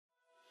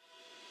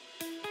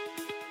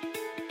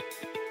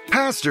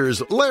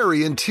Pastors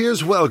Larry and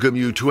Tiz welcome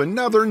you to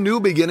another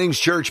New Beginnings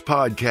Church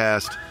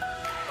podcast.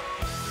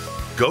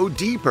 Go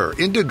deeper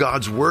into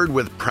God's Word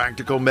with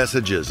practical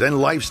messages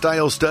and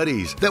lifestyle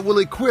studies that will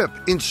equip,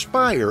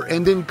 inspire,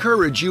 and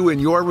encourage you in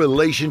your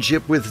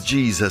relationship with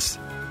Jesus.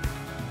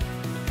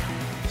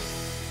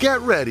 Get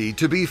ready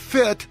to be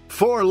fit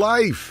for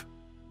life.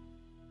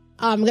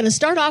 I'm going to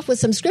start off with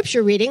some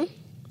scripture reading.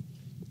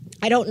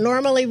 I don't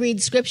normally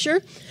read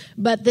scripture,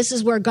 but this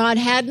is where God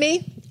had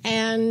me,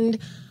 and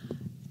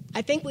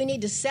I think we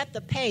need to set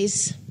the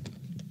pace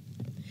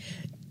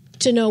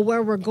to know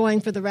where we're going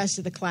for the rest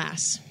of the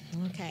class.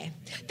 Okay.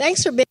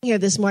 Thanks for being here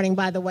this morning,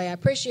 by the way. I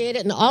appreciate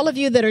it. And all of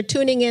you that are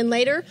tuning in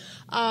later,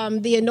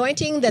 the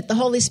anointing that the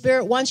Holy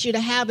Spirit wants you to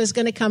have is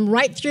going to come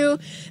right through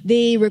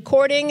the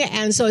recording.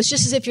 And so it's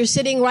just as if you're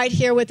sitting right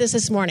here with us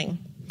this morning.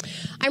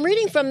 I'm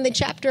reading from the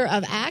chapter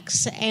of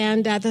Acts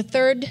and the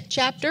third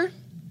chapter.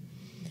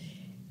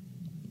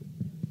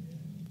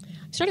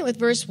 Starting with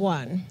verse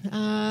 1.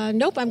 I'm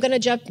going to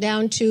jump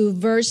down to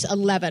verse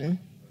 11.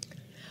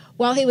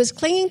 While he was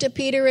clinging to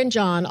Peter and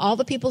John, all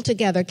the people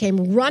together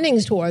came running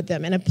toward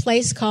them in a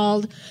place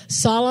called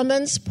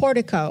Solomon's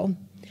Portico.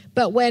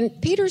 But when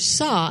Peter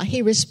saw,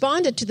 he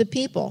responded to the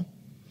people.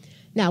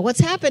 Now, what's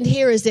happened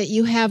here is that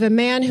you have a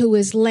man who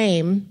is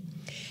lame,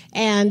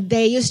 and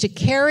they used to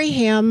carry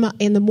him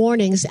in the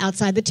mornings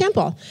outside the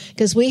temple,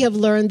 because we have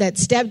learned that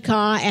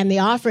Stedka and the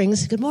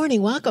offerings, good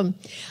morning, welcome.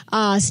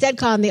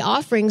 Stedka and the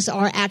offerings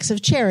are acts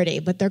of charity,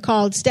 but they're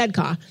called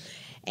Stedka.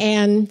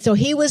 And so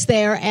he was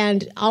there,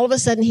 and all of a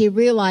sudden he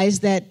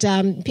realized that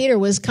Peter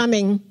was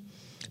coming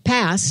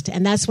past,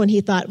 and that's when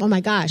he thought, oh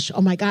my gosh,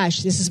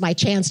 this is my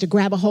chance to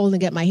grab a hold and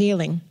get my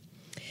healing.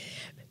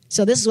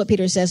 So this is what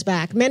Peter says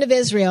back. Men of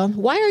Israel,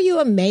 why are you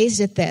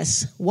amazed at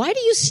this? Why do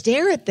you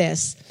stare at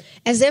this?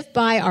 As if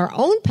by our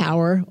own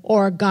power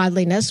or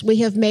godliness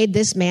we have made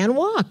this man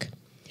walk.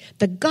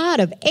 The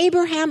God of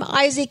Abraham,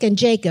 Isaac, and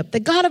Jacob,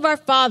 the God of our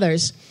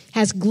fathers,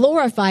 has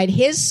glorified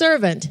his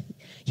servant,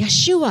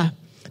 Yeshua,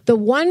 the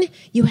one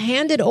you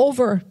handed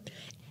over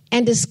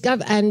and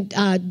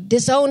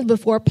disowned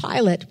before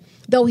Pilate,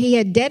 though he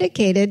had been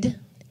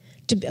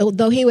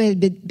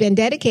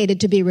dedicated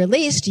to be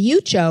released,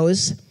 you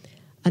chose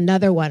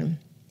another one.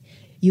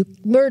 You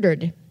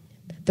murdered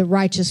the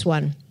righteous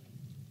one.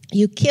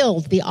 You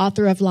killed the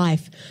author of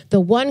life, the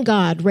one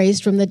God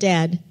raised from the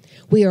dead.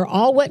 We are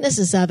all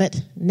witnesses of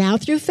it. Now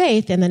through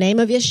faith in the name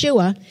of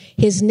Yeshua,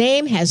 his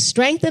name has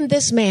strengthened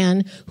this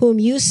man whom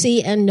you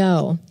see and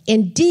know.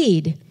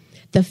 Indeed,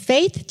 the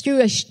faith through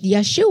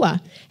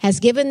Yeshua has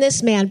given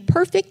this man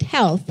perfect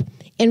health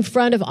in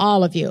front of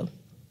all of you.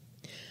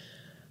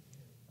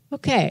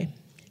 Okay,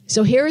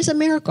 so here is a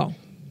miracle.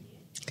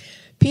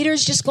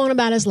 Peter's just going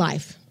about his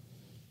life.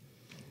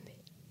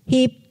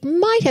 He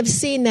might have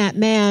seen that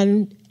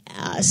man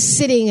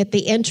sitting at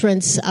the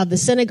entrance of the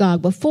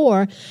synagogue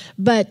before,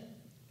 but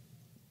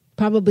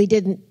probably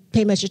didn't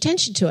pay much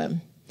attention to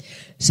him.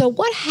 So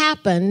what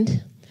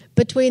happened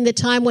between the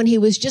time when he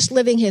was just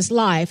living his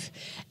life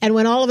and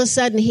when all of a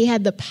sudden he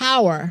had the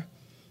power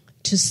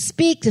to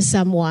speak to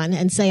someone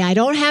and say, I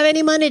don't have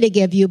any money to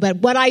give you, but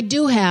what I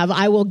do have,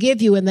 I will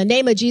give you in the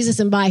name of Jesus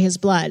and by his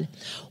blood?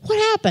 What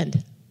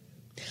happened?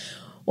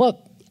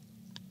 Well,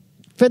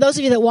 for those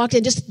of you that walked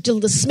in just a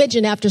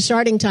smidgen after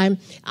starting time,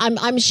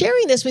 I'm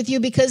sharing this with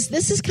you because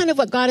this is kind of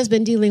what God has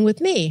been dealing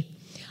with me.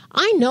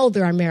 I know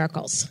there are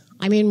miracles.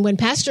 I mean, when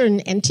Pastor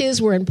and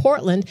Tiz were in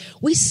Portland,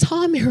 we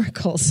saw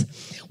miracles.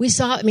 We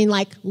saw,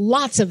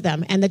 lots of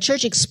them. And the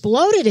church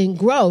exploded in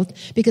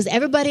growth because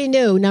everybody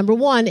knew, number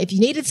one, if you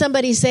needed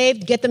somebody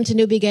saved, get them to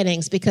New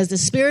Beginnings because the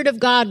Spirit of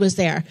God was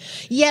there.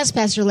 Yes,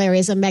 Pastor Larry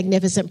is a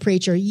magnificent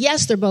preacher.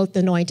 Yes, they're both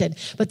anointed.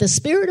 But the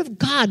Spirit of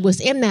God was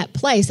in that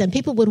place, and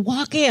people would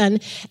walk in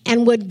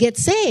and would get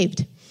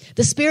saved.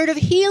 The spirit of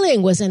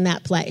healing was in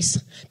that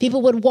place.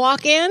 People would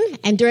walk in,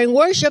 and during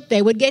worship, they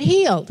would get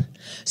healed.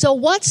 So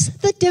what's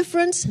the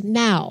difference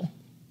now?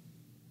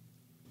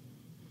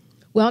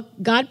 Well,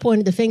 God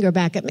pointed the finger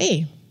back at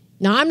me.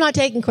 Now, I'm not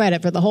taking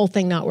credit for the whole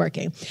thing not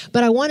working,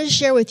 but I wanted to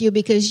share with you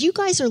because you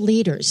guys are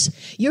leaders.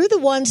 You're the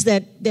ones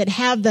that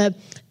have the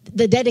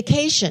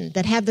dedication,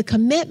 that have the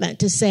commitment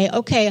to say,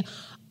 okay,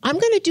 I'm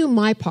going to do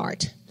my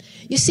part.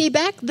 You see,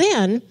 back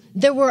then,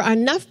 there were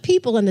enough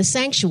people in the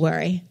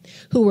sanctuary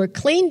who were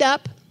cleaned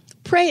up,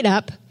 prayed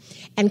up,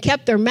 and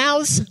kept their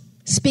mouths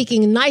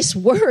speaking nice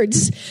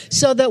words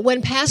so that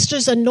when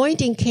Pastor's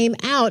anointing came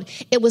out,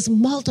 it was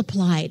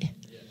multiplied.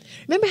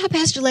 Remember how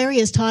Pastor Larry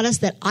has taught us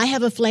that I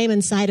have a flame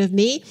inside of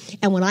me,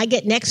 and when I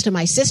get next to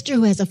my sister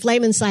who has a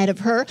flame inside of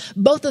her,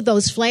 both of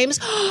those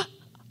flames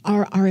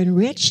are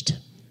enriched?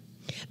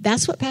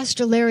 That's what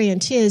Pastor Larry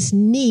and Tiz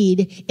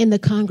need in the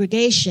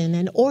congregation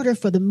in order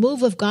for the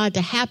move of God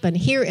to happen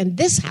here in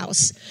this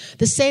house,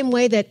 the same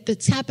way that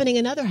it's happening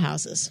in other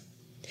houses.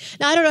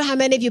 Now, I don't know how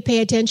many of you pay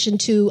attention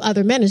to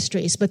other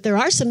ministries, but there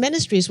are some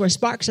ministries where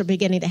sparks are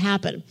beginning to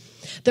happen.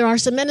 There are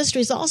some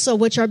ministries also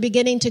which are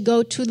beginning to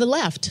go to the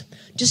left,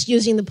 just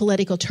using the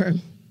political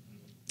term.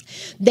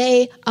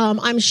 They,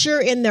 I'm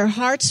sure in their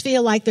hearts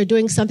feel like they're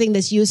doing something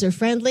that's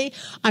user-friendly.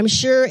 I'm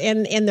sure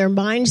in their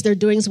minds they're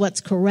doing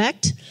what's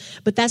correct.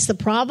 But that's the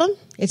problem.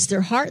 It's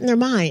their heart and their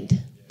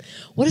mind.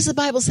 What does the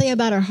Bible say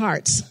about our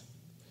hearts?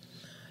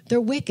 They're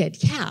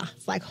wicked. Yeah.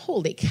 It's like,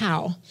 holy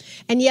cow.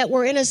 And yet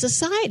we're in a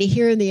society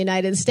here in the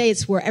United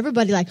States where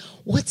everybody like,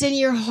 what's in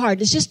your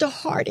heart? It's just a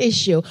heart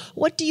issue.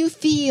 What do you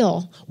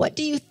feel? What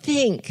do you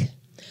think?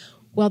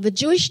 Well, the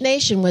Jewish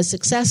nation was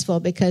successful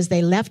because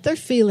they left their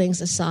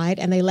feelings aside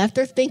and they left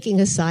their thinking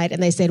aside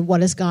and they said,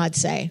 what does God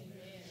say?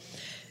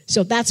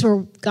 So that's where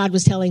God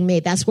was telling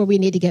me, that's where we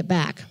need to get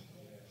back.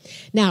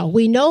 Now,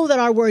 we know that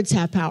our words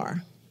have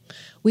power.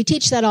 We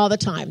teach that all the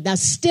time. Now,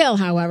 still,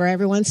 however,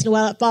 every once in a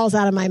while it falls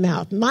out of my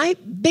mouth. My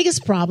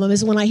biggest problem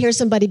is when I hear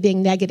somebody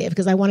being negative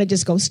because I want to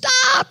just go,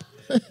 stop!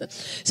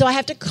 So I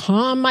have to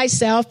calm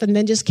myself and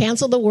then just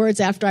cancel the words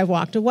after I've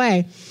walked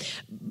away.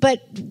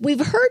 But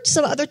we've heard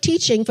some other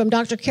teaching from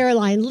Dr.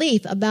 Caroline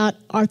Leaf about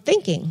our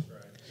thinking.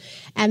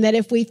 And that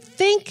if we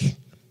think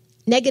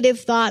negative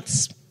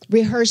thoughts,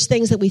 rehearse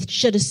things that we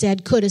should have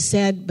said, could have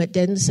said, but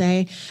didn't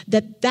say,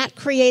 that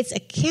creates a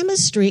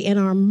chemistry in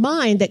our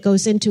mind that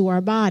goes into our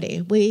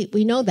body. We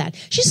know that.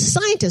 She's a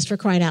scientist, for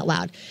crying out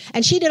loud.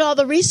 And she did all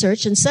the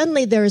research, and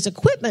suddenly there is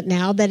equipment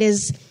now that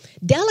is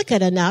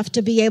delicate enough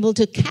to be able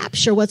to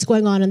capture what's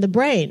going on in the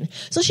brain.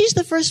 So she's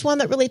the first one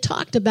that really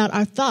talked about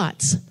our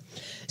thoughts.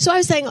 So I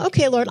was saying,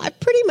 okay, Lord, I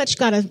pretty much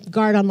got a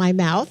guard on my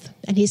mouth.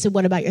 And he said,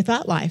 what about your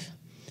thought life?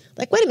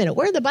 Like, wait a minute,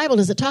 where in the Bible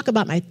does it talk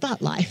about my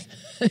thought life?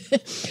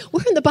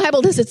 Where in the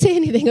Bible does it say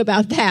anything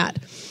about that?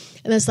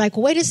 And it's like,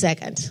 wait a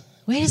second.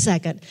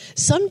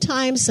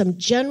 Sometimes some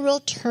general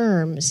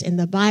terms in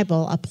the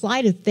Bible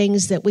apply to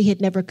things that we had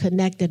never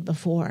connected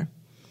before.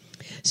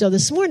 So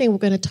this morning we're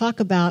going to talk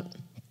about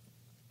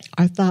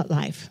our thought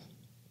life.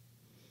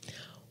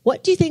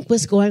 What do you think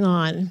was going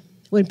on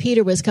when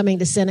Peter was coming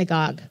to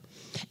synagogue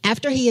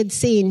after he had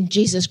seen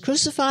Jesus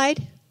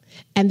crucified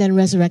and then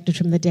resurrected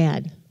from the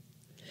dead?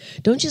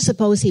 Don't you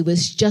suppose he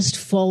was just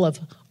full of,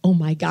 oh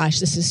my gosh,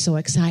 this is so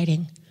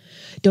exciting?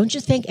 Don't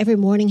you think every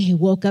morning he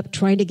woke up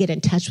trying to get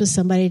in touch with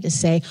somebody to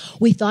say,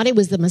 we thought he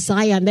was the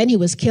Messiah and then he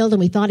was killed and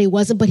we thought he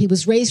wasn't, but he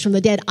was raised from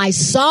the dead. I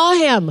saw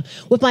him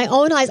with my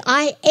own eyes.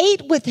 I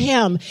ate with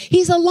him.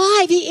 He's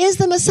alive. He is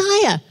the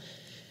Messiah.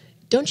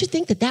 Don't you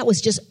think that was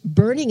just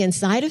burning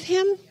inside of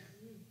him?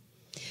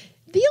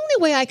 The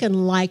only way I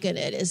can liken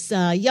it is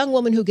a young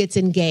woman who gets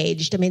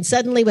engaged. I mean,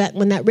 suddenly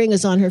when that ring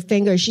is on her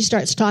finger, she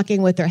starts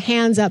talking with her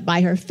hands up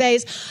by her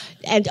face.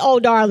 And, oh,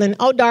 darling,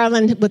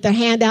 with her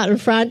hand out in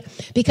front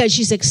because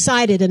she's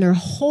excited and her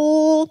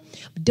whole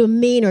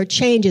demeanor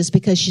changes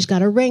because she's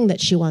got a ring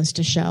that she wants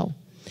to show.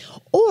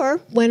 Or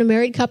when a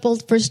married couple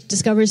first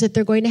discovers that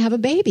they're going to have a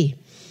baby.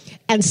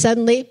 And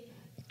suddenly,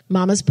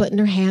 Mama's putting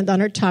her hand on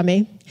her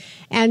tummy.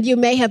 And you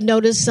may have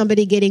noticed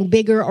somebody getting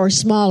bigger or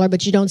smaller,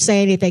 but you don't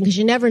say anything because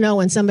you never know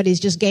when somebody's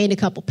just gained a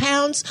couple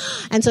pounds.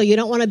 And so you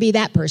don't want to be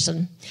that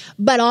person.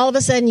 But all of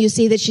a sudden you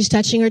see that she's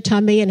touching her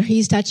tummy and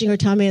he's touching her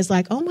tummy. It's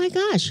like, oh my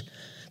gosh,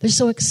 they're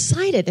so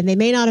excited. And they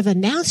may not have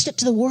announced it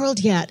to the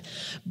world yet,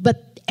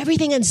 but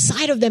everything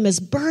inside of them is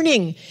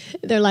burning.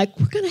 They're like,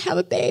 we're going to have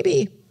a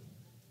baby.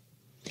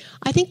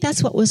 I think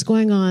that's what was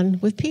going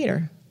on with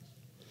Peter.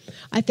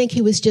 I think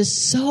he was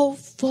just so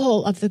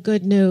full of the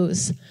good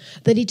news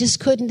that he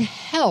just couldn't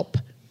help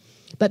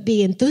but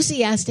be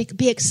enthusiastic,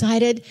 be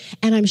excited,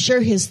 and I'm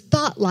sure his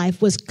thought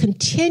life was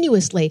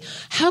continuously,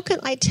 how can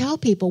I tell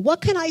people?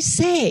 What can I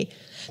say?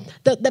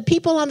 The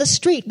people on the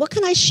street, what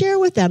can I share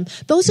with them?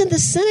 Those in the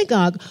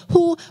synagogue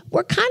who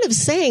were kind of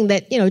saying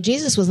that,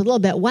 Jesus was a little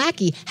bit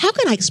wacky. How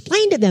can I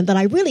explain to them that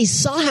I really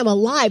saw him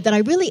alive, that I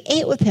really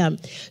ate with him?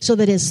 So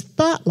that his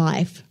thought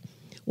life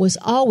was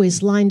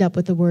always lined up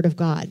with the Word of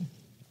God.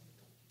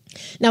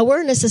 Now,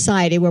 we're in a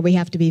society where we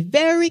have to be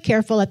very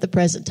careful at the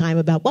present time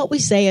about what we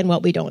say and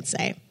what we don't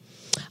say.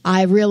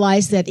 I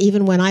realize that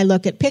even when I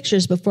look at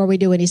pictures before we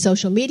do any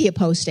social media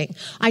posting,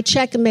 I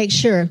check and make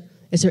sure,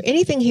 is there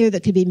anything here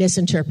that could be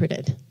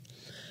misinterpreted?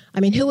 I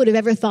mean, who would have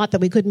ever thought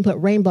that we couldn't put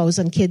rainbows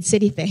on Kid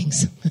City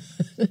things?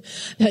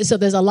 So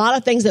there's a lot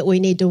of things that we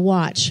need to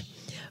watch.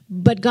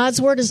 But God's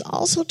Word has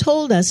also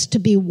told us to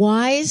be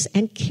wise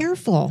and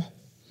careful.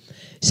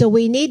 So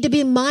we need to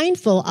be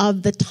mindful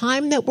of the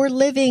time that we're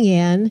living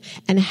in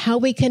and how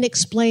we can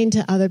explain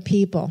to other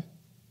people.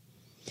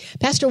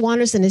 Pastor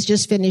Wanderson has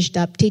just finished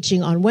up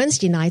teaching on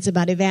Wednesday nights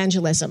about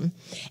evangelism.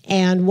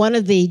 And one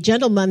of the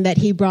gentlemen that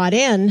he brought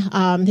in,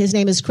 his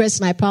name is Chris,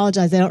 and I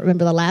apologize, I don't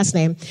remember the last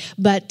name,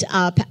 but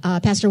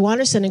Pastor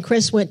Wanderson and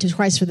Chris went to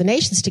Christ for the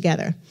Nations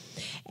together.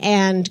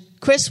 And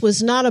Chris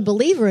was not a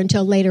believer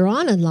until later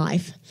on in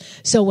life.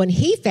 So when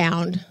he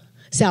found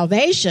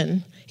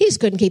salvation, he just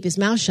couldn't keep his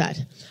mouth shut.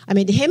 I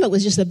mean, to him, it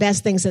was just the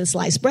best thing since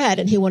sliced bread,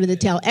 and he wanted to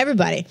tell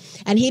everybody.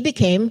 And he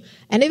became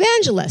an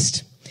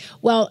evangelist.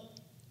 Well,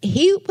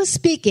 he was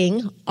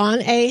speaking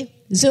on a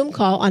Zoom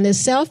call on his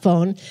cell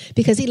phone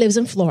because he lives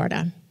in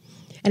Florida.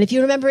 And if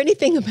you remember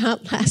anything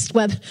about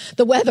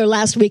the weather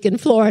last week in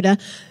Florida,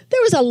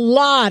 there was a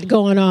lot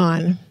going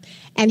on.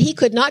 And he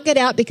could not get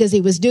out because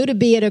he was due to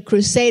be at a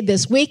crusade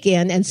this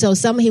weekend. And so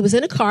he was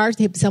in a car,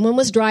 someone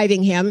was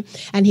driving him,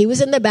 and he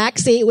was in the back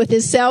seat with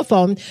his cell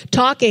phone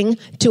talking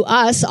to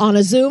us on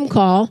a Zoom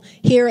call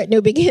here at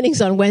New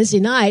Beginnings on Wednesday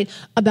night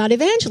about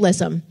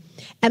evangelism.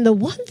 And the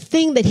one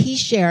thing that he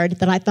shared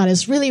that I thought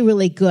is really,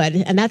 really good,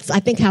 and that's, I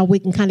think, how we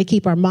can kind of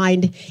keep our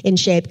mind in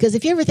shape. Because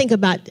if you ever think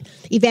about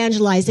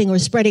evangelizing or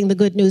spreading the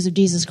good news of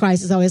Jesus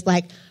Christ, it's always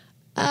like,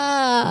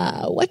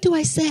 what do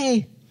I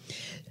say?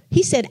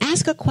 He said,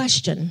 ask a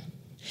question.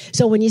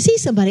 So when you see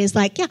somebody, it's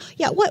like,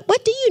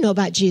 what do you know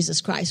about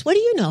Jesus Christ? What do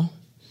you know?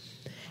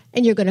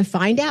 And you're going to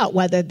find out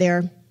whether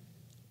they're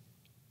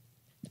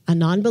a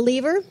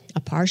non-believer, a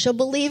partial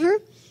believer,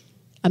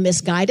 a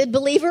misguided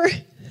believer.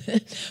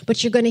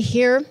 But you're going to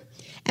hear,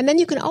 and then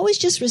you can always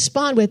just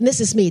respond with, and this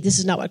is me, this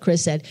is not what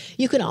Chris said.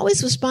 You can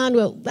always respond,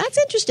 well, that's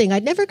interesting.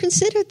 I'd never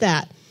considered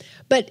that.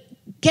 But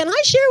can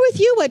I share with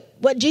you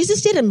what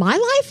Jesus did in my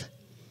life?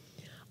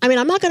 I mean,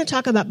 I'm not going to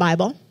talk about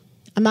Bible.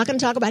 I'm not going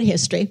to talk about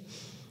history.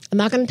 I'm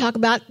not going to talk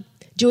about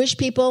Jewish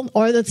people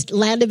or the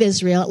land of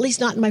Israel, at least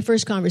not in my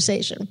first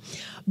conversation.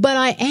 But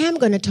I am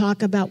going to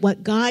talk about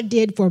what God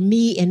did for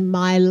me in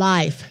my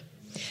life.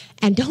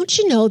 And don't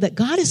you know that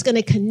God is going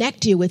to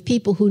connect you with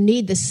people who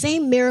need the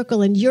same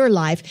miracle in your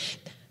life,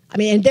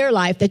 in their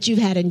life that you've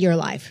had in your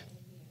life.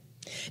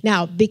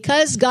 Now,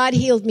 because God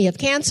healed me of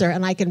cancer,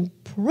 and I can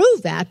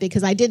prove that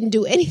because I didn't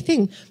do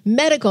anything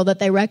medical that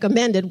they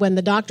recommended when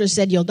the doctor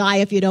said you'll die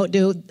if you don't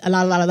do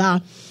la la la la.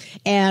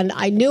 And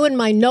I knew in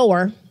my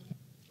knower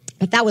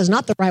that was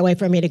not the right way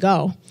for me to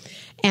go.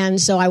 And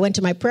so I went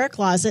to my prayer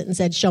closet and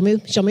said, show me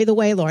the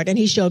way, Lord. And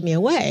he showed me a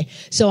way.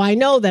 So I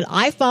know that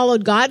I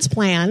followed God's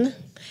plan.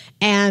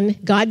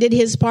 And God did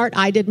his part,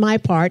 I did my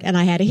part, and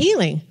I had a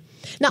healing.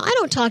 Now, I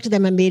don't talk to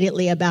them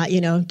immediately about,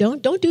 don't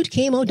do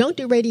chemo, don't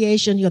do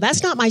radiation.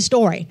 That's not my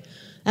story.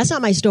 That's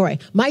not my story.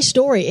 My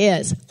story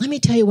is, let me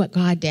tell you what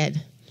God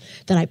did.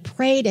 That I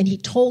prayed and he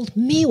told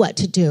me what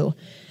to do.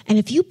 And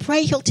if you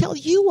pray, he'll tell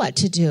you what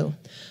to do.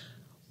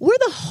 We're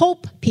the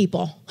hope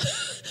people.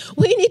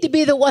 We need to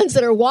be the ones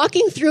that are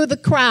walking through the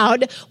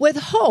crowd with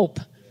hope.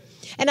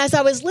 And as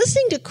I was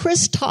listening to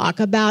Chris talk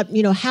about,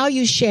 how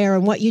you share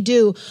and what you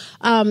do,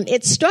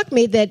 it struck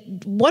me that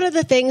one of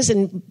the things,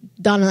 and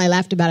Don and I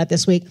laughed about it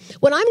this week,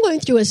 when I'm going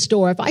through a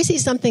store, if I see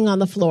something on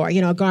the floor,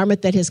 a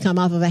garment that has come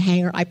off of a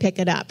hanger, I pick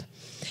it up.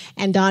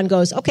 And Don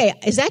goes, okay,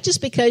 is that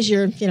just because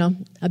you're,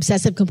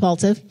 obsessive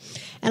compulsive?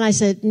 And I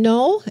said,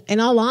 no, in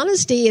all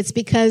honesty, it's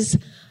because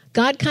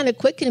God kind of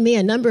quickened me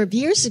a number of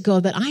years ago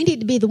that I need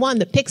to be the one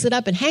that picks it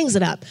up and hangs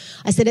it up.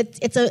 I said,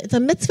 it's a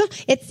mitzvah.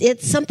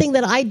 It's something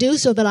that I do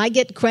so that I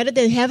get credit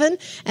in heaven.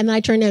 And then I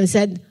turned to him and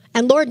said,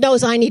 and Lord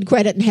knows I need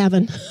credit in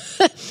heaven.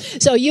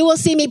 So you will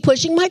see me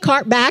pushing my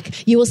cart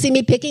back. You will see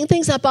me picking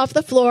things up off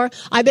the floor.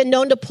 I've been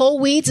known to pull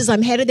weeds as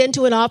I'm headed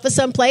into an office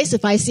someplace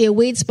if I see a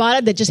weed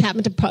spotted that just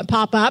happened to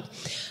pop up.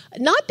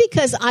 Not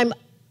because I'm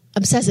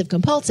obsessive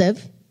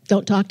compulsive.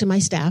 Don't talk to my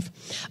staff.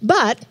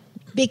 But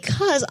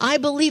because I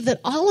believe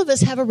that all of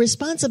us have a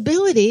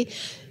responsibility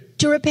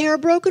to repair a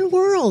broken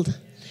world.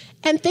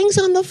 And things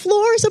on the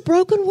floor is a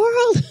broken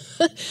world.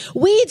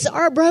 Weeds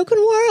are a broken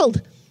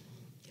world.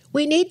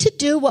 We need to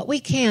do what we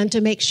can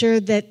to make sure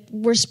that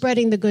we're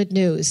spreading the good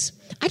news.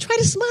 I try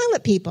to smile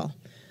at people.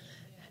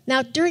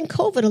 Now, during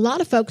COVID, a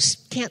lot of folks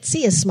can't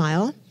see a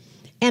smile.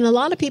 And a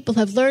lot of people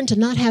have learned to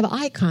not have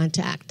eye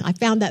contact. I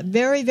found that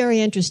very, very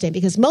interesting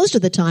because most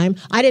of the time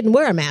I didn't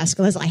wear a mask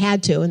unless I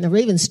had to. And there were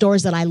even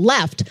stores that I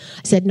left.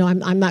 I said, no,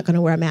 I'm not going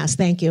to wear a mask,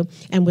 thank you,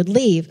 and would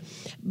leave.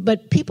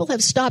 But people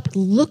have stopped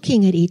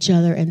looking at each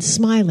other and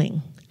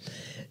smiling.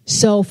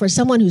 So for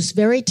someone who's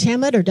very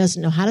timid or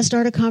doesn't know how to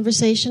start a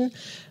conversation,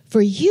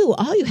 for you,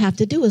 all you have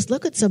to do is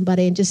look at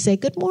somebody and just say,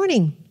 good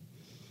morning.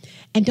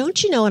 And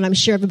don't you know, and I'm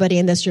sure everybody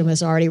in this room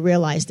has already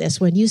realized this,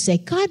 when you say,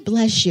 God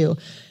bless you,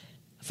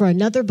 for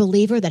another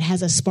believer that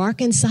has a spark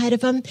inside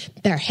of them,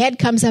 their head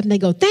comes up and they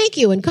go, thank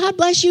you, and God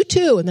bless you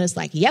too. And then it's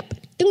like, yep,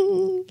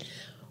 ding.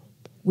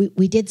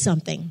 We did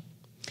something.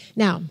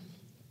 Now,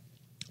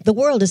 the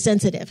world is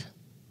sensitive.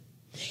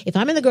 If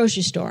I'm in the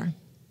grocery store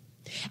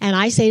and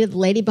I say to the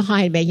lady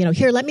behind me,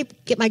 here, let me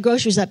get my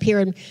groceries up here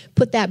and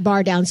put that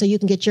bar down so you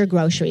can get your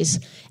groceries.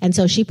 And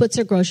so she puts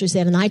her groceries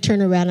in and I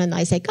turn around and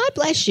I say, God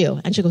bless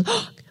you. And she goes,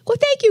 oh,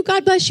 thank you,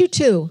 God bless you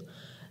too.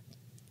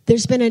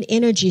 There's been an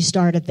energy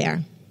started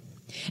there.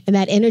 And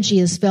that energy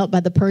is felt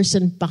by the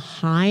person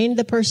behind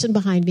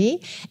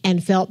me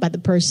and felt by the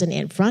person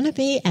in front of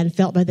me and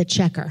felt by the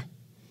checker.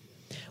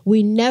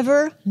 We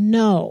never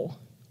know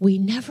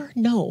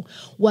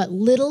what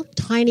little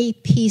tiny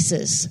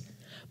pieces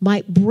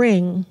might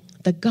bring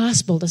the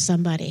gospel to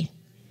somebody.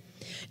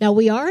 Now,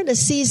 we are in a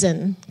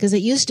season, because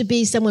it used to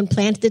be someone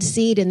planted a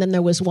seed and then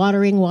there was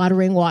watering,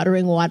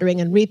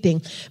 and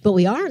reaping. But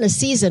we are in a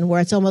season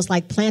where it's almost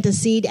like plant a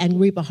seed and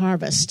reap a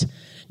harvest.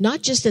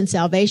 Not just in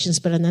salvations,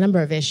 but in a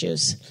number of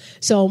issues.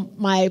 So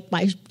my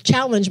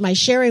challenge, my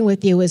sharing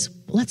with you is,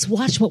 let's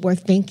watch what we're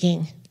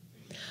thinking.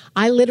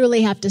 I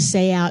literally have to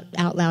say out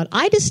loud,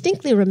 I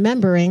distinctly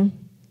remembering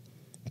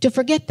to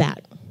forget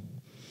that.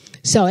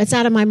 So it's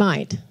out of my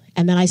mind.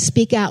 And then I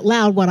speak out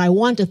loud what I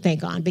want to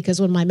think on, because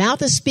when my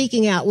mouth is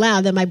speaking out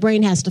loud, then my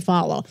brain has to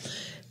follow.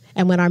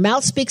 And when our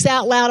mouth speaks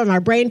out loud and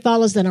our brain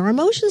follows, then our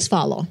emotions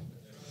follow.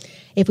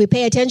 If we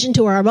pay attention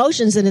to our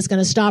emotions, then it's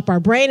going to stop our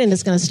brain and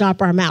it's going to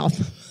stop our mouth.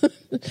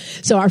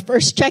 So our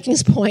first checking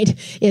point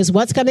is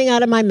what's coming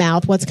out of my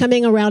mouth, what's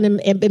coming around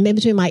in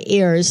between my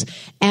ears,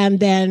 and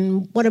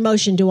then what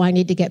emotion do I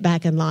need to get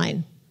back in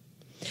line?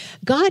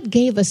 God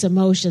gave us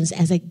emotions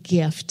as a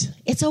gift.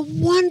 It's a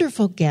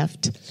wonderful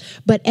gift,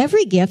 but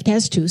every gift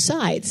has two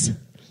sides.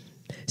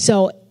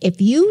 So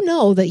if you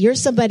know that you're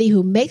somebody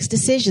who makes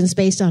decisions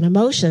based on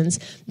emotions,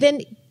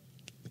 then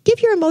give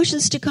your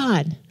emotions to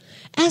God.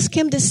 Ask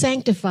him to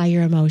sanctify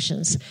your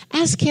emotions.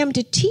 Ask him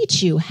to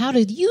teach you how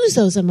to use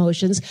those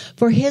emotions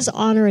for his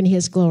honor and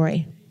his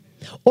glory.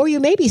 Or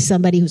you may be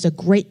somebody who's a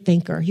great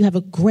thinker. You have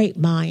a great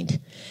mind.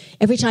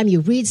 Every time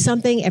you read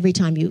something, every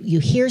time you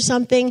hear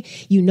something,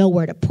 you know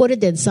where to put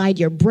it inside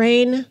your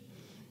brain.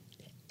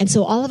 And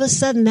so all of a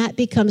sudden that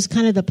becomes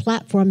kind of the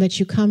platform that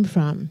you come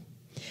from.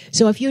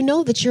 So if you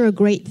know that you're a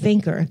great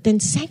thinker,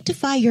 then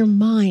sanctify your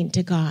mind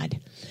to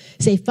God.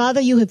 Say, Father,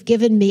 you have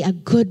given me a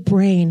good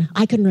brain.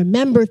 I can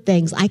remember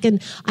things. I can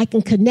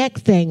connect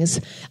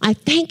things. I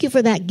thank you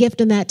for that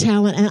gift and that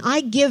talent, and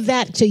I give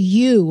that to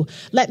you.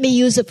 Let me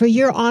use it for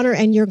your honor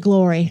and your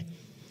glory.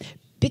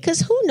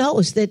 Because who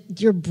knows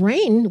that your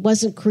brain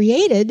wasn't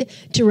created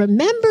to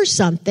remember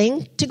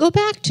something to go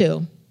back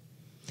to.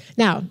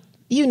 Now,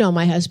 you know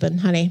my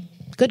husband, honey.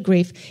 Good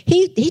grief.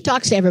 He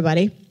talks to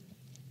everybody,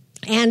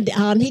 and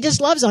he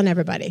just loves on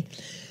everybody.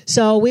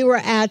 So we were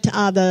at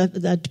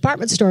the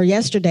department store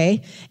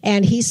yesterday,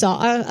 and he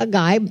saw a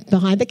guy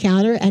behind the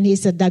counter, and he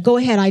said, go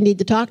ahead, I need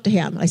to talk to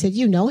him. I said,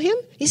 you know him?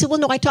 He said, well,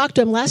 no, I talked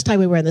to him last time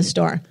we were in the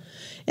store.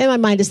 And my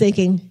mind is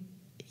thinking,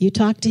 you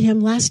talked to him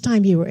last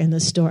time you were in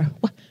the store.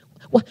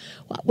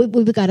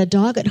 We've got a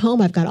dog at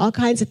home. I've got all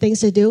kinds of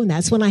things to do, and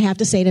that's when I have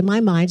to say to my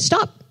mind,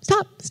 stop.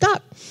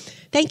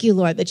 Thank you,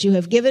 Lord, that you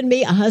have given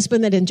me a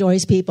husband that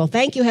enjoys people.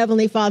 Thank you,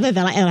 Heavenly Father,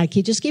 that I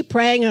just keep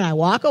praying, and I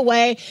walk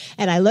away,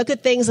 and I look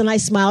at things, and I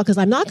smile, because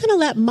I'm not going to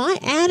let my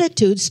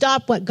attitude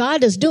stop what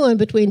God is doing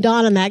between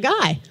Don and that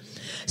guy.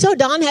 So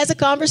Don has a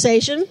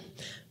conversation.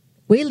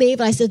 We leave.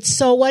 I said,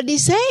 so what did he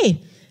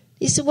say?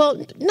 He said,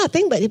 well,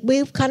 nothing, but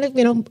we've kind of,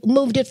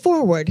 moved it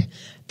forward.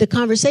 The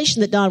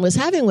conversation that Don was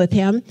having with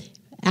him,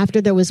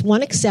 after there was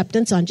one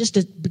acceptance on just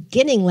a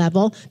beginning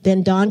level,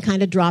 then Don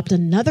kind of dropped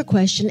another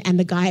question, and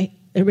the guy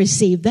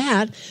received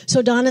that.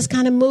 So Don is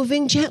kind of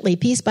moving gently,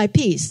 piece by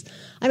piece.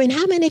 I mean,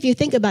 how many of you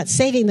think about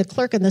saving the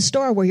clerk in the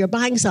store where you're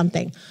buying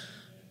something?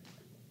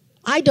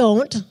 I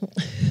don't,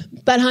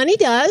 but Honey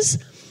does.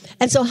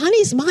 And so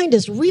Honey's mind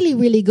is really,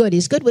 really good.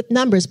 He's good with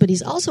numbers, but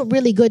he's also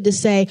really good to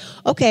say,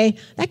 okay,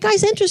 that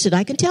guy's interested.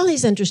 I can tell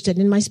he's interested.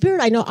 In my spirit,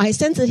 I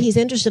sense that he's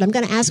interested. I'm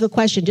going to ask a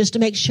question just to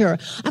make sure.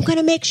 I'm going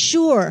to make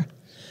sure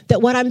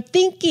that what I'm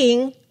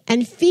thinking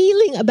and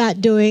feeling about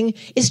doing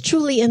is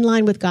truly in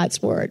line with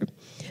God's word.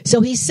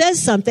 So he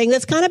says something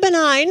that's kind of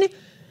benign.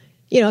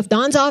 If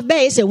Don's off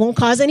base, it won't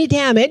cause any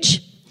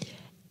damage.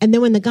 And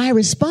then when the guy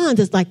responds,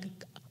 it's like,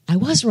 I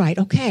was right,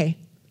 okay.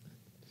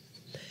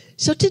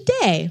 So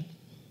today,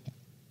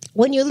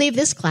 when you leave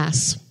this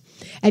class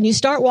and you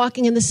start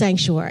walking in the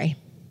sanctuary,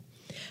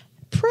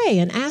 pray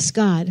and ask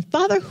God,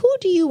 Father, who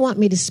do you want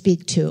me to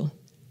speak to?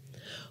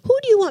 Who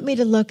do you want me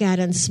to look at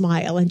and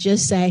smile and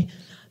just say,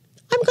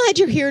 I'm glad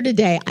you're here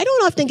today. I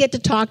don't often get to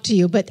talk to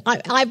you, but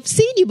I've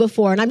seen you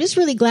before, and I'm just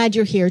really glad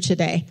you're here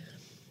today.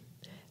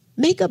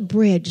 Make a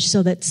bridge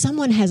so that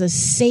someone has a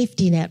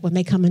safety net when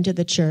they come into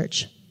the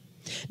church.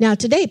 Now,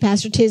 today,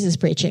 Pastor Tiz is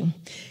preaching.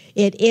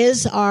 It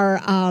is our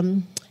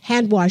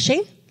hand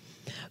washing,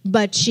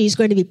 but she's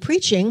going to be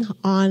preaching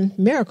on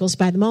Miracles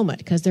by the Moment,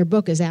 because their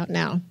book is out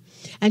now.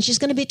 And she's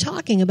going to be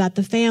talking about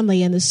the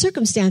family and the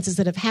circumstances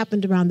that have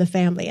happened around the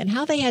family and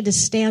how they had to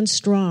stand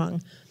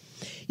strong.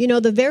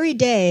 The very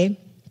day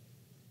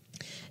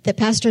that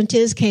Pastor and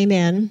Tiz came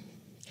in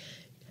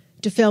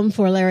to film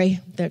for Larry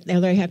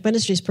Hack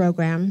Ministries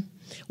program,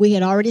 we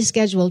had already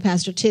scheduled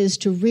Pastor Tiz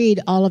to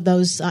read all of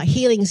those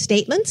healing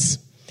statements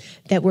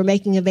that we're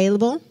making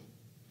available.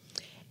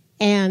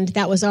 And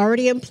that was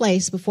already in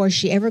place before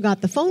she ever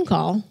got the phone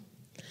call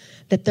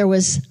that there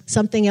was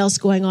something else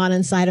going on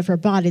inside of her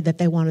body that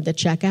they wanted to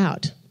check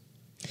out.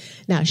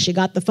 Now, she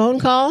got the phone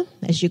call.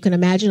 As you can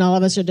imagine, all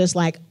of us are just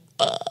like,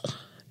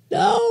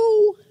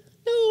 no.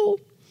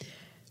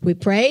 We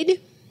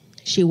prayed.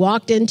 She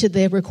walked into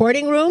the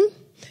recording room.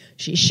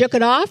 She shook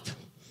it off.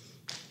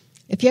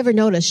 If you ever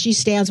notice, she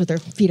stands with her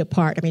feet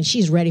apart. I mean,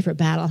 she's ready for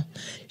battle.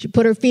 She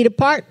put her feet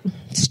apart,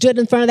 stood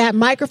in front of that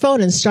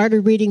microphone, and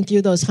started reading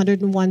through those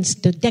 101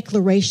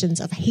 declarations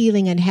of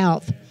healing and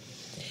health.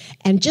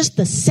 And just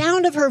the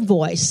sound of her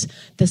voice,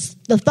 the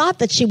thought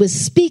that she was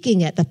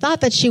speaking it, the thought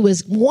that she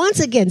was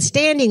once again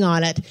standing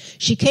on it,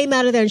 she came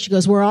out of there and she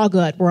goes, we're all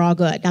good, we're all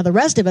good. Now the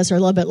rest of us are a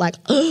little bit like,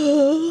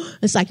 oh,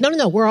 it's like,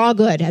 no, we're all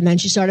good. And then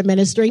she started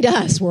ministering to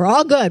us. We're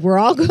all good, we're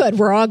all good,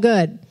 we're all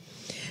good.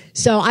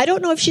 So I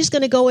don't know if she's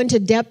going to go into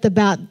depth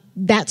about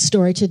that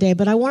story today,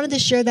 but I wanted to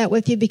share that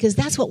with you because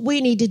that's what we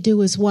need to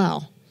do as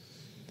well.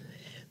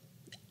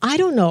 I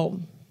don't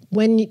know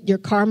when your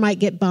car might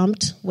get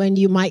bumped, when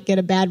you might get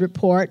a bad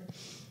report,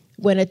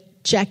 when a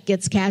check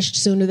gets cashed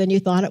sooner than you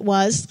thought it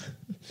was,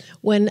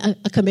 when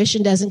a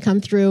commission doesn't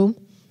come through.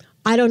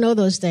 I don't know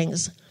those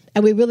things,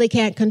 and we really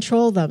can't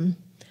control them.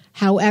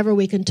 However,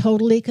 we can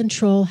totally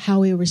control how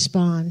we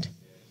respond.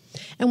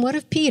 And what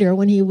if Peter,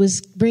 when he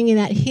was bringing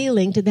that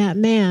healing to that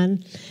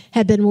man,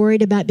 had been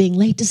worried about being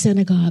late to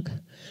synagogue?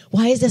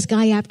 Why is this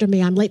guy after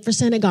me? I'm late for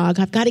synagogue.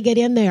 I've got to get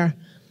in there.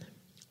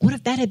 What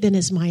if that had been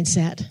his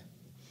mindset?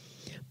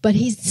 But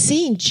he'd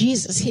seen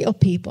Jesus heal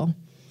people.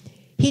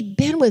 He'd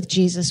been with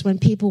Jesus when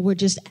people were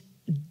just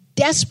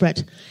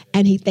desperate,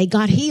 and they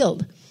got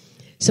healed.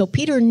 So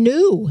Peter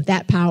knew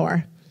that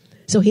power.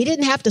 So he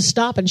didn't have to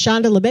stop and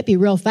Shonda LeBippy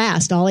real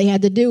fast. All he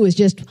had to do was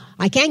just,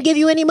 I can't give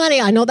you any money.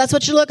 I know that's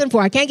what you're looking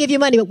for. I can't give you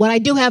money, but what I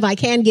do have, I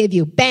can give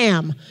you.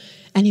 Bam.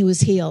 And he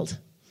was healed.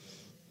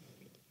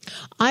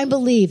 I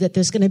believe that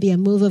there's going to be a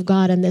move of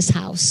God in this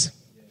house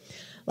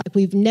like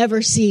we've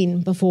never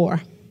seen before.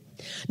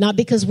 Not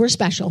because we're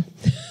special,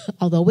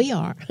 although we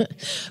are,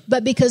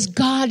 but because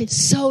God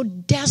so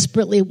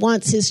desperately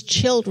wants his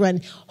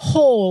children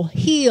whole,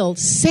 healed,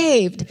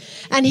 saved,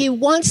 and he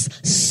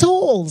wants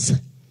souls.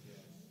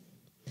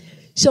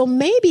 So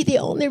maybe the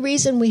only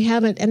reason we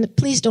haven't, and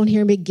please don't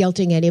hear me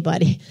guilting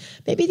anybody,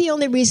 maybe the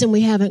only reason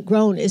we haven't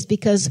grown is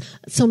because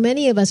so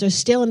many of us are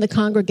still in the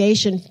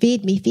congregation,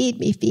 feed me, feed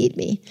me, feed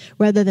me,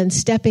 rather than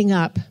stepping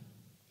up.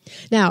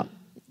 Now,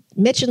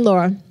 Mitch and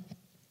Laura,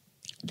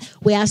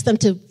 we asked them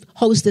to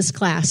host this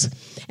class.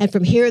 And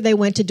from here, they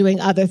went to doing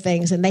other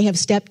things. And they have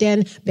stepped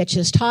in. Mitch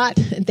has taught.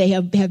 They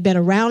have been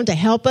around to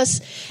help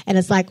us. And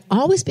it's like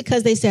always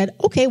because they said,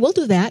 okay, we'll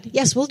do that.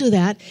 Yes, we'll do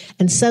that.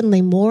 And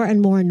suddenly more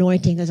and more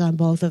anointing is on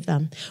both of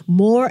them.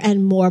 More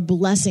and more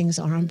blessings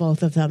are on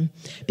both of them.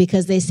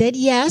 Because they said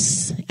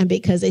yes and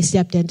because they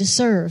stepped in to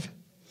serve.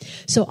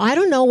 So I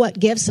don't know what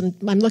gifts, and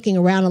I'm looking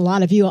around, a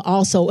lot of you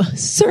also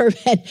serve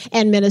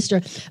and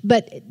minister,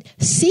 but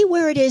see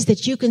where it is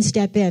that you can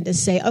step in to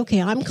say,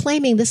 okay, I'm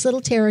claiming this little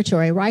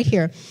territory right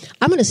here.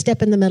 I'm going to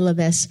step in the middle of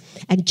this.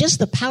 And just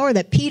the power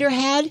that Peter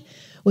had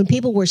when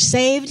people were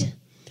saved,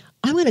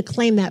 I'm going to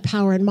claim that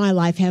power in my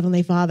life,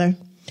 Heavenly Father.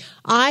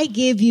 I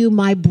give you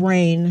my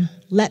brain.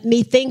 Let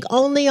me think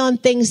only on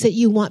things that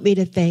you want me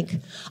to think.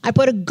 I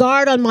put a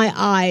guard on my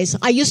eyes.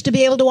 I used to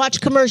be able to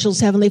watch commercials,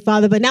 Heavenly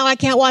Father, but now I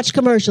can't watch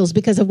commercials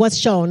because of what's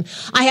shown.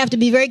 I have to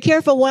be very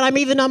careful when I'm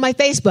even on my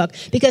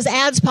Facebook because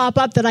ads pop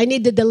up that I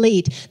need to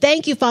delete.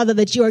 Thank you, Father,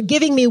 that you are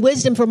giving me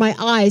wisdom for my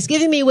eyes,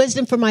 giving me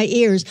wisdom for my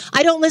ears.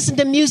 I don't listen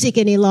to music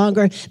any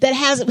longer that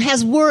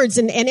has words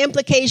and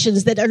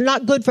implications that are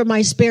not good for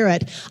my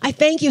spirit. I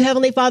thank you,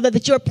 Heavenly Father,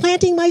 that you are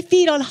planting my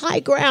feet on high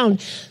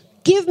ground.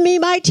 Give me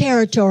my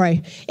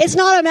territory. It's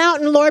not a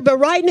mountain, Lord, but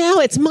right now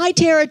it's my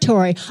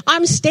territory.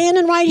 I'm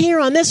standing right here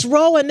on this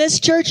row in this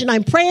church, and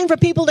I'm praying for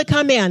people to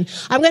come in.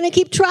 I'm going to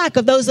keep track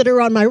of those that are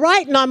on my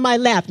right and on my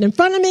left, in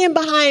front of me and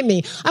behind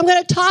me. I'm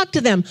going to talk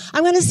to them.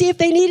 I'm going to see if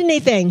they need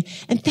anything.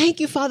 And thank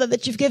you, Father,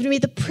 that you've given me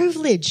the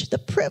privilege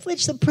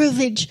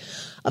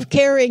of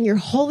carrying your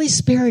Holy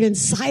Spirit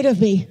inside of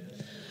me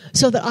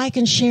so that I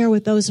can share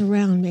with those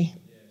around me.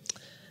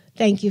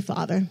 Thank you,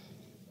 Father.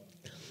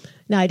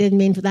 Now, I didn't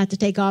mean for that to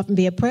take off and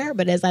be a prayer,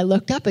 but as I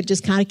looked up, it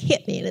just kind of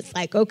hit me. And it's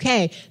like,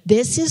 okay,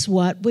 this is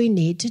what we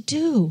need to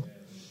do.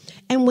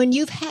 And when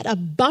you've had a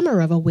bummer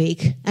of a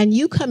week and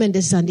you come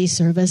into Sunday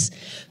service,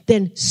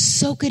 then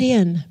soak it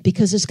in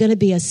because there's going to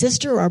be a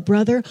sister or a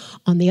brother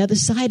on the other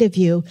side of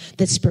you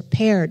that's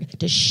prepared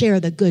to share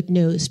the good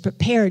news,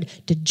 prepared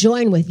to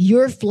join with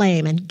your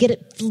flame and get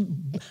it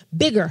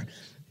bigger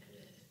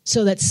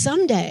so that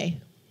someday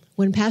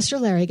when Pastor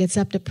Larry gets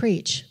up to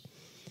preach,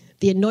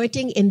 the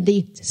anointing in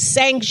the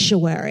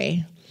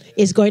sanctuary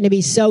is going to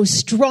be so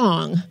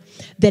strong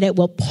that it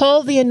will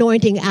pull the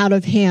anointing out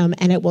of him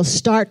and it will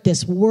start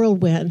this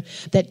whirlwind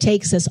that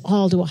takes us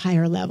all to a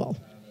higher level.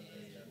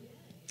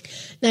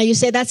 Now, you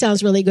say, that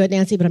sounds really good,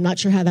 Nancy, but I'm not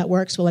sure how that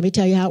works. Well, let me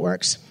tell you how it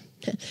works.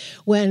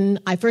 When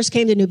I first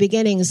came to New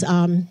Beginnings,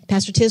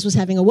 Pastor Tiz was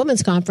having a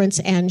women's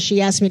conference, and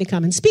she asked me to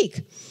come and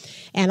speak.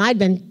 And I'd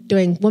been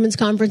doing women's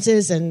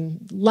conferences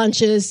and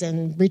lunches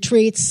and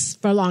retreats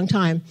for a long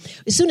time.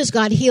 As soon as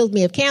God healed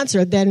me of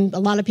cancer, then a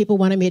lot of people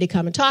wanted me to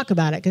come and talk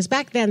about it. Because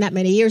back then, that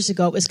many years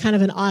ago, it was kind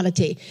of an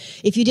oddity.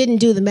 If you didn't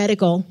do the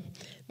medical,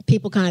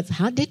 people kind of,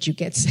 how did you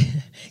get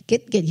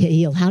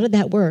healed? How did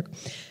that work?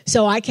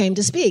 So I came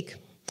to speak.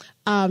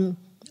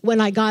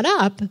 When I got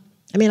up,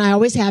 I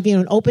always have,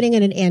 an opening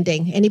and an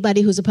ending.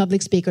 Anybody who's a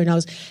public speaker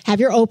knows,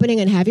 have your opening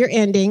and have your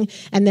ending.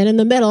 And then in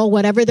the middle,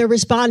 whatever they're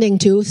responding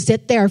to,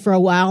 sit there for a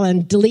while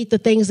and delete the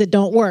things that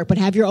don't work. But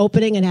have your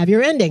opening and have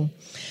your ending.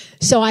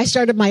 So I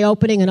started my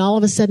opening, and all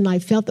of a sudden I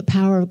felt the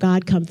power of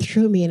God come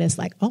through me. And it's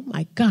like, oh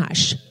my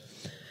gosh.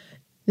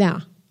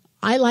 Now,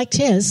 I liked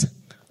his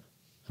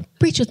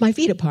preach with my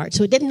feet apart,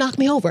 so it didn't knock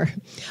me over.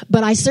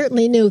 But I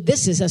certainly knew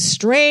this is a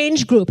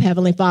strange group,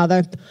 Heavenly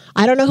Father.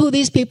 I don't know who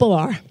these people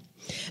are.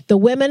 The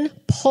women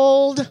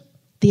pulled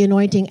the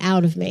anointing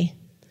out of me.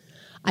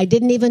 I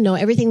didn't even know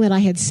everything that I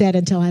had said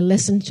until I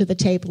listened to the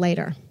tape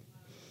later.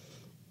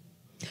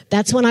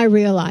 That's when I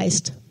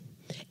realized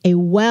a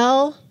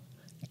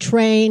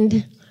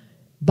well-trained,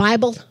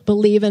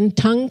 Bible-believing,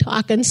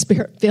 tongue-talking,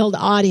 Spirit-filled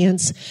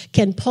audience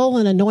can pull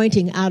an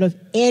anointing out of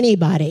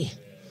anybody.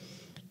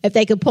 If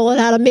they can pull it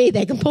out of me,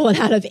 they can pull it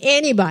out of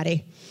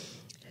anybody.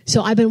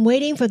 So I've been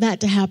waiting for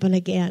that to happen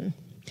again.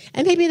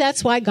 And maybe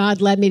that's why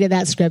God led me to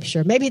that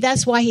scripture. Maybe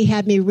that's why he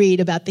had me read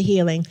about the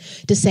healing,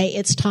 to say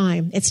it's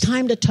time. It's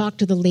time to talk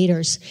to the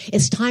leaders.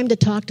 It's time to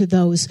talk to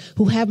those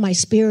who have my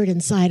Spirit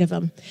inside of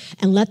them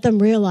and let them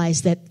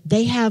realize that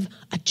they have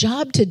a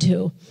job to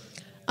do,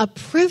 a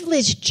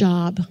privileged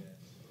job.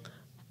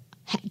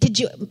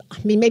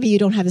 Maybe you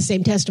don't have the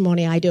same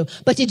testimony I do,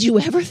 but did you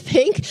ever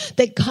think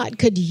that God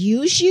could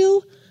use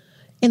you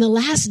in the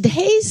last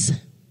days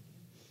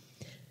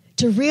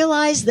to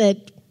realize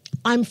that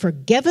I'm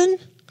forgiven?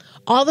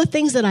 All the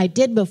things that I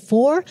did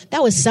before,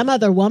 that was some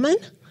other woman.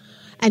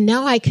 And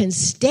now I can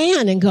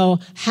stand and go,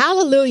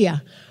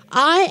 hallelujah,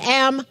 I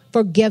am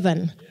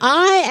forgiven.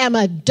 I am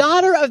a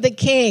daughter of the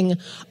King.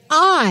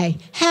 I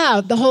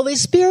have the Holy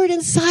Spirit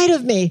inside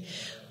of me.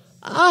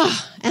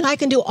 And I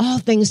can do all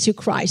things through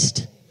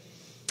Christ.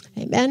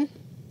 Amen.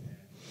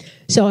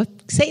 So if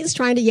Satan's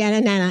trying to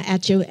yana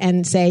at you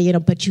and say,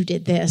 but you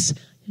did this,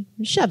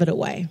 shove it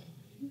away.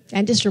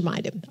 And just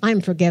remind him,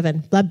 I'm forgiven,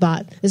 blood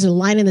bought. There's a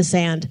line in the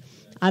sand.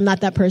 I'm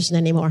not that person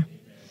anymore.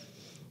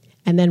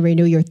 And then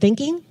renew your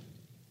thinking.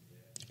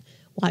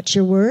 Watch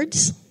your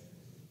words.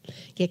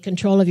 Get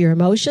control of your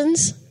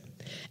emotions.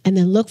 And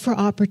then look for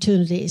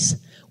opportunities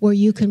where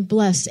you can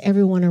bless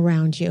everyone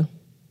around you.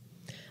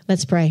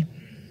 Let's pray.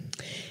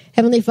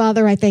 Heavenly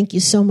Father, I thank you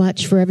so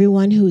much for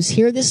everyone who's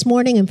here this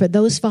morning and for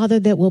those, Father,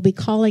 that will be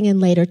calling in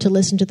later to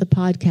listen to the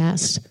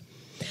podcast.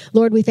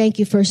 Lord, we thank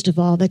you, first of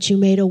all, that you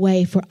made a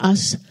way for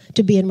us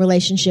to be in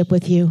relationship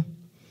with you.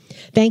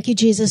 Thank you,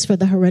 Jesus, for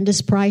the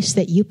horrendous price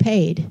that you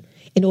paid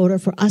in order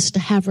for us to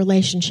have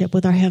relationship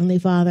with our Heavenly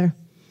Father.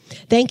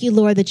 Thank you,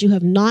 Lord, that you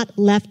have not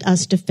left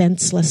us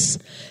defenseless.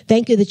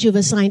 Thank you that you have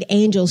assigned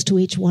angels to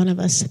each one of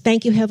us.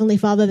 Thank you, Heavenly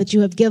Father, that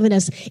you have given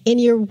us in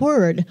your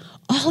word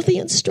all the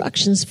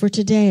instructions for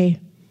today.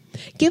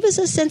 Give us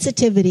a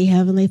sensitivity,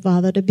 Heavenly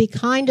Father, to be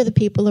kind to the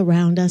people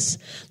around us.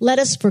 Let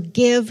us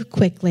forgive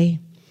quickly.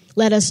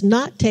 Let us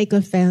not take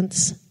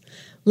offense.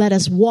 Let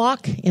us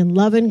walk in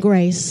love and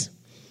grace.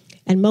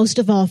 And most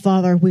of all,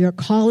 Father, we are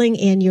calling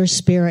in your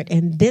Spirit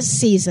in this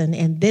season,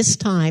 in this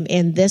time,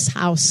 in this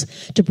house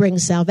to bring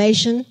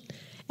salvation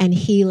and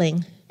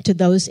healing to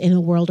those in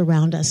the world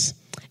around us.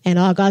 And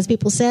all God's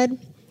people said,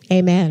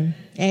 amen.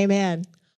 Amen.